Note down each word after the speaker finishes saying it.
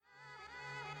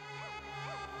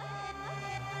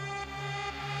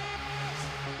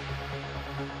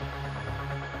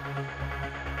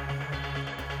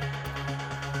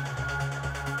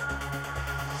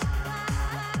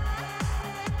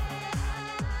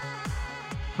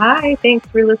Hi, thanks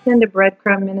for listening to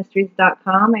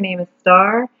breadcrumbministries.com. My name is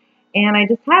Star, and I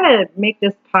just had to make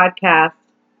this podcast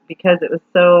because it was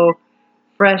so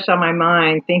fresh on my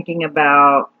mind thinking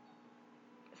about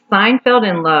Seinfeld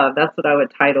in Love. That's what I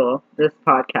would title this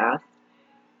podcast.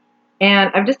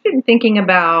 And I've just been thinking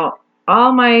about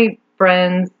all my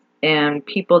friends and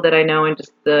people that I know and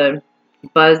just the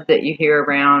buzz that you hear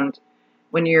around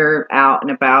when you're out and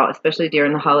about, especially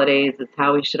during the holidays, is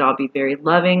how we should all be very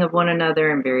loving of one another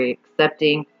and very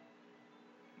accepting.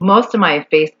 Most of my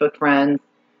Facebook friends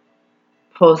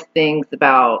post things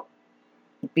about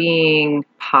being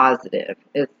positive,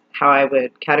 is how I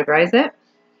would categorize it.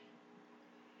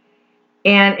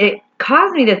 And it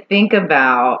caused me to think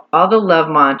about all the love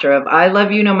mantra of I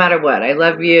love you no matter what. I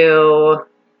love you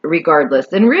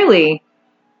regardless. And really,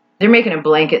 they're making a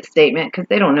blanket statement because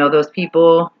they don't know those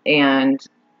people and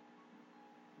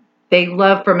they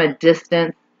love from a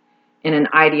distance in an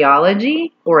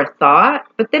ideology or a thought,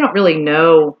 but they don't really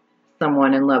know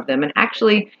someone and love them. And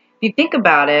actually, if you think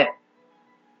about it,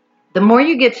 the more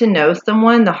you get to know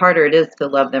someone, the harder it is to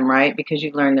love them, right? Because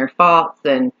you learn their faults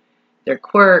and their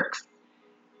quirks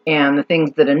and the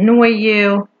things that annoy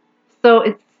you. So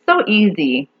it's so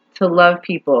easy to love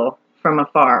people from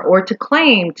afar or to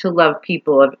claim to love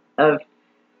people of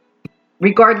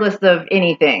regardless of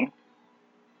anything.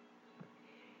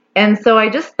 And so I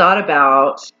just thought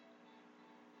about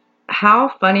how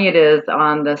funny it is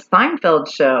on the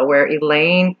Seinfeld show where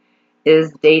Elaine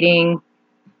is dating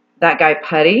that guy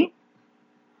Putty.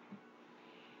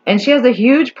 And she has a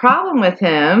huge problem with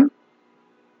him.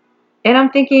 And I'm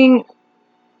thinking,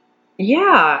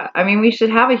 yeah, I mean, we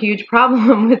should have a huge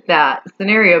problem with that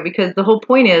scenario because the whole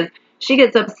point is she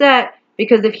gets upset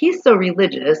because if he's so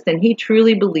religious and he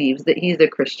truly believes that he's a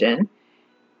Christian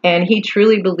and he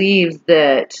truly believes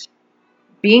that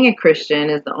being a Christian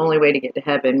is the only way to get to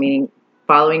heaven, meaning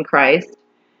following Christ,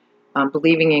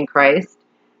 believing in Christ,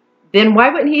 then why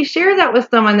wouldn't he share that with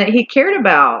someone that he cared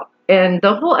about? And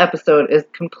the whole episode is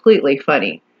completely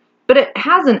funny, but it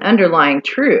has an underlying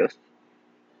truth.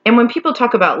 And when people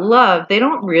talk about love, they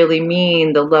don't really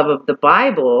mean the love of the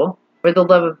Bible or the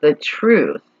love of the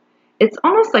truth. It's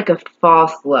almost like a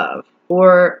false love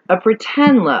or a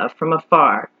pretend love from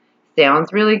afar.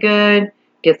 Sounds really good,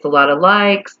 gets a lot of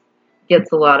likes,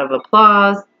 gets a lot of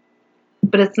applause,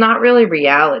 but it's not really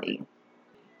reality.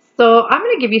 So I'm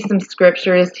going to give you some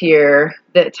scriptures here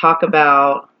that talk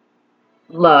about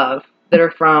love that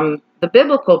are from the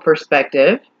biblical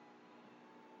perspective.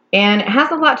 And it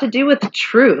has a lot to do with the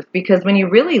truth because when you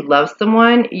really love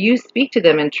someone, you speak to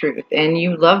them in truth and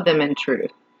you love them in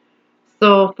truth.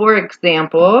 So, for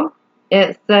example,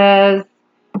 it says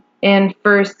in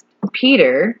 1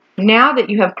 Peter, now that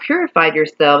you have purified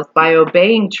yourselves by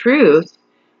obeying truth,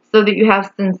 so that you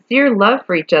have sincere love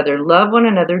for each other, love one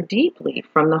another deeply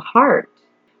from the heart.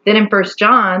 Then in 1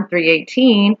 John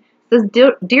 3:18 says,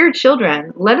 dear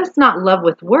children, let us not love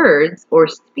with words or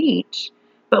speech,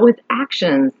 but with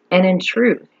actions and in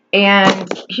truth.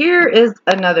 And here is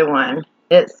another one.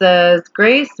 It says,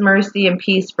 grace, mercy, and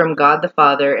peace from God the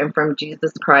Father and from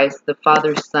Jesus Christ, the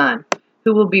Father's Son,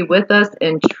 who will be with us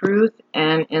in truth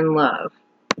and in love.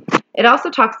 It also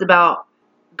talks about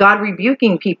God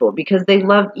rebuking people because they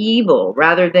love evil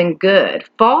rather than good,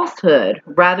 falsehood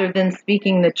rather than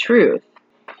speaking the truth.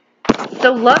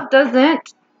 So love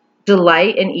doesn't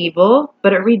delight in evil,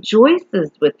 but it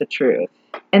rejoices with the truth.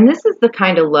 And this is the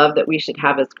kind of love that we should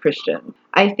have as Christians.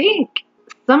 I think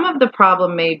some of the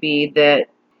problem may be that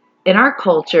in our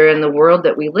culture and the world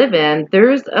that we live in,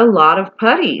 there's a lot of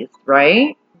putties,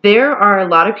 right? There are a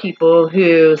lot of people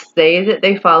who say that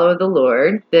they follow the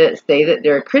Lord, that say that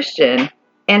they're a Christian,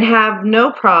 and have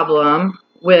no problem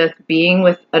with being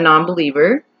with a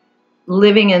non-believer,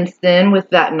 living in sin with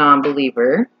that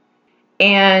non-believer,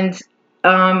 and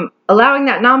allowing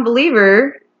that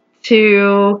non-believer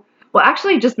to, well,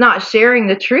 actually just not sharing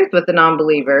the truth with the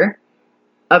non-believer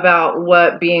about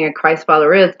what being a Christ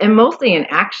follower is, and mostly in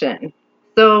action.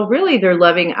 So really they're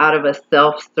loving out of a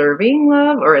self-serving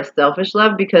love or a selfish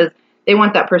love because they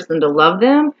want that person to love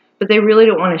them, but they really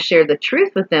don't want to share the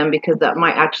truth with them because that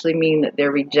might actually mean that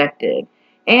they're rejected.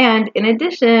 And in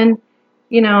addition,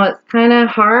 it's kind of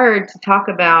hard to talk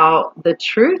about the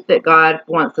truth that God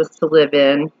wants us to live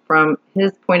in from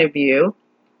his point of view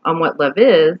on what love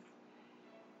is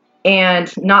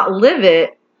and not live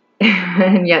it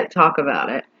and yet talk about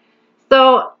it.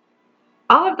 So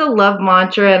all of the love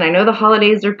mantra, and I know the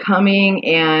holidays are coming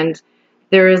and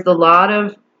there is a lot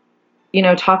of,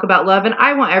 talk about love, and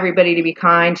I want everybody to be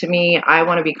kind to me. I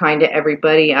want to be kind to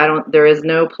everybody. There is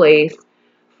no place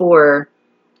for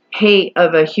hate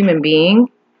of a human being,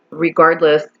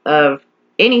 regardless of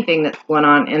anything that's going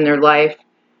on in their life,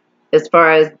 as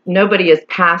far as nobody is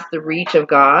past the reach of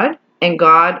God, and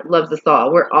God loves us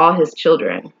all. We're all his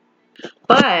children.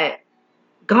 But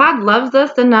God loves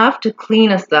us enough to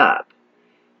clean us up.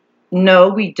 No,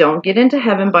 we don't get into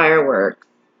heaven by our works.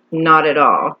 Not at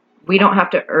all. We don't have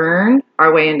to earn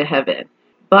our way into heaven.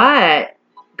 But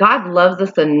God loves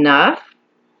us enough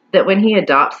that when he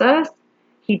adopts us,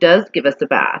 he does give us a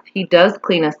bath. He does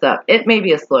clean us up. It may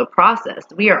be a slow process.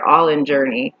 We are all in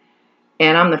journey.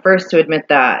 And I'm the first to admit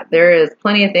that. There is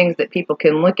plenty of things that people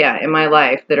can look at in my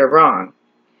life that are wrong.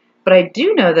 But I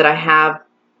do know that I have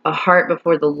a heart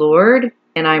before the Lord,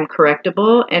 and I'm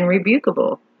correctable and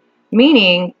rebukable.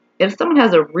 Meaning, if someone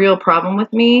has a real problem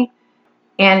with me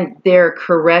and they're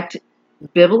correct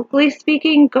biblically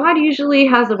speaking, God usually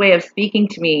has a way of speaking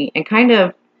to me and kind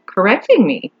of correcting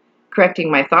me,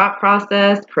 correcting my thought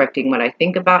process, correcting what I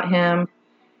think about him,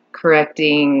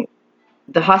 correcting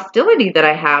the hostility that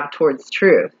I have towards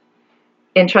truth.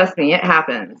 And trust me, it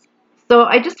happens. So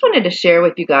I just wanted to share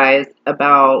with you guys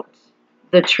about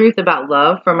the truth about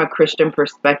love from a Christian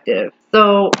perspective.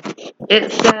 So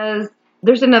it says,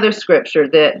 there's another scripture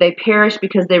that they perish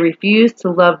because they refuse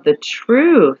to love the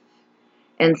truth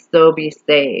and so be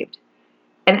saved.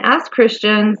 And as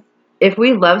Christians, if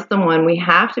we love someone, we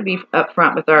have to be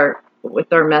upfront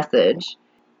with our message.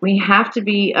 We have to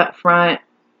be upfront,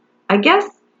 I guess,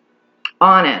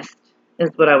 honest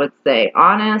is what I would say.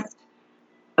 Honest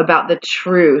about the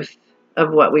truth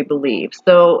of what we believe.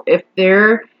 So if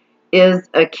there is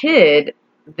a kid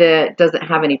that doesn't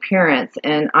have any parents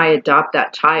and I adopt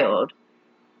that child,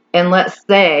 and let's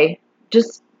say,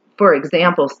 just for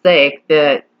example's sake,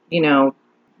 that,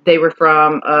 they were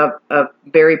from a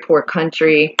very poor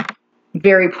country,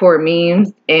 very poor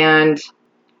means, and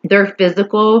their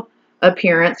physical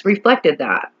appearance reflected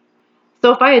that.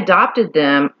 So if I adopted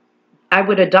them, I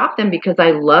would adopt them because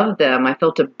I love them. I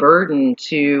felt a burden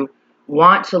to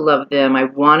want to love them. I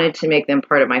wanted to make them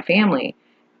part of my family,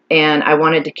 and I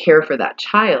wanted to care for that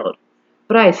child.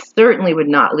 But I certainly would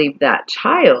not leave that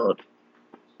child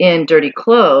in dirty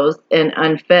clothes and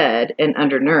unfed and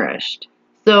undernourished.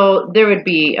 So there would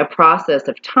be a process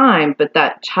of time, but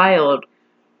that child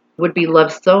would be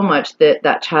loved so much that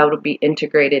that child would be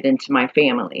integrated into my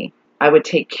family. I would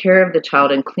take care of the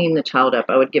child and clean the child up.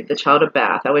 I would give the child a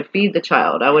bath. I would feed the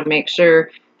child. I would make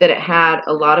sure that it had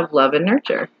a lot of love and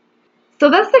nurture. So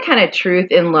that's the kind of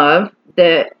truth in love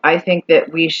that I think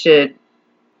that we should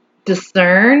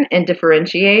discern and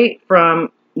differentiate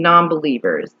from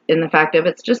non-believers, in the fact of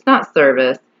it's just not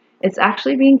service. It's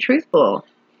actually being truthful.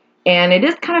 And it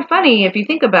is kind of funny if you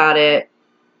think about it,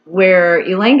 where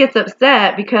Elaine gets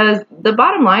upset because the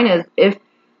bottom line is, if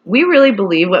we really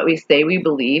believe what we say we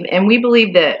believe, and we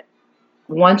believe that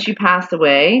once you pass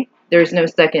away, there's no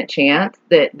second chance,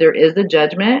 that there is a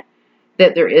judgment,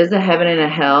 that there is a heaven and a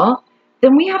hell,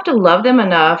 then we have to love them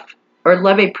enough, or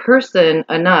love a person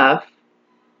enough,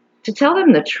 to tell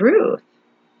them the truth.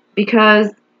 Because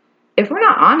if we're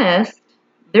not honest,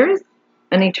 there's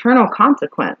an eternal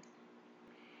consequence.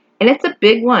 And it's a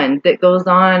big one that goes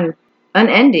on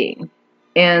unending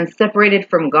and separated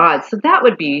from God. So that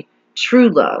would be true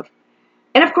love.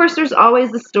 And of course, there's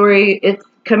always the story, it's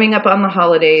coming up on the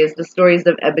holidays, the stories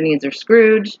of Ebenezer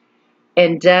Scrooge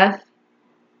and death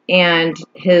and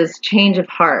his change of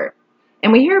heart.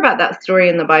 And we hear about that story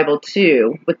in the Bible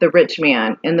too, with the rich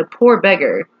man and the poor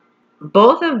beggar.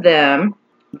 Both of them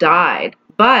died,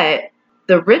 but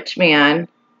the rich man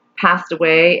passed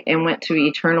away and went to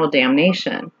eternal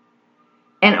damnation.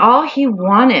 And all he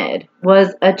wanted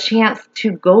was a chance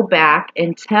to go back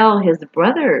and tell his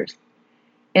brothers.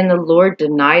 And the Lord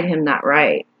denied him that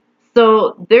right.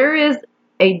 So there is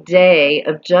a day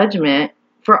of judgment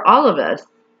for all of us,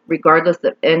 regardless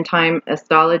of end time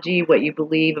astrology, what you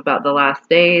believe about the last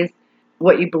days,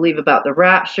 what you believe about the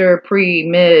rapture, pre,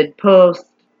 mid, post,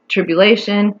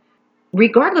 tribulation.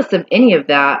 Regardless of any of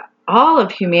that, all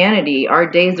of humanity, our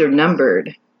days are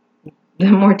numbered.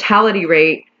 The mortality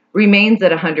rate remains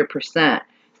at 100%.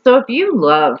 So if you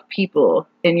love people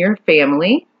in your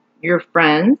family, your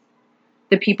friends,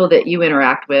 the people that you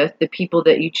interact with, the people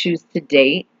that you choose to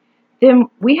date, then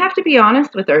we have to be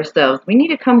honest with ourselves. We need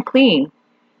to come clean,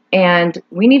 and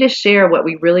we need to share what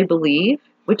we really believe,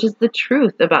 which is the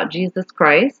truth about Jesus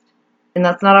Christ. And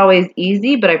that's not always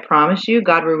easy, but I promise you,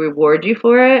 God will reward you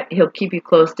for it. He'll keep you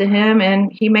close to him,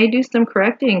 and he may do some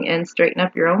correcting and straighten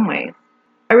up your own ways.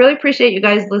 I really appreciate you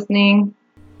guys listening.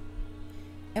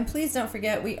 And please don't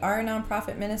forget, we are a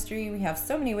nonprofit ministry. We have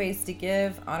so many ways to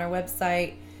give on our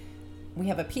website. We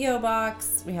have a P.O.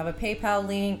 box. We have a PayPal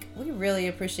link. We really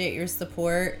appreciate your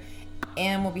support.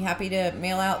 And we'll be happy to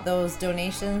mail out those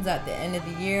donations at the end of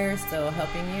the year. So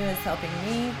helping you is helping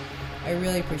me. I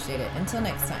really appreciate it. Until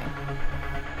next time.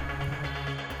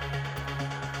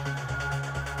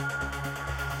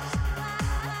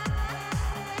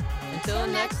 Until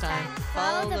next time,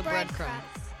 follow the breadcrumbs.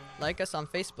 Like us on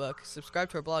Facebook, subscribe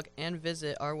to our blog, and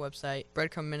visit our website,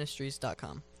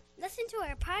 breadcrumbministries.com. Listen to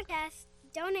our podcast,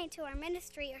 donate to our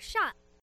ministry, or shop.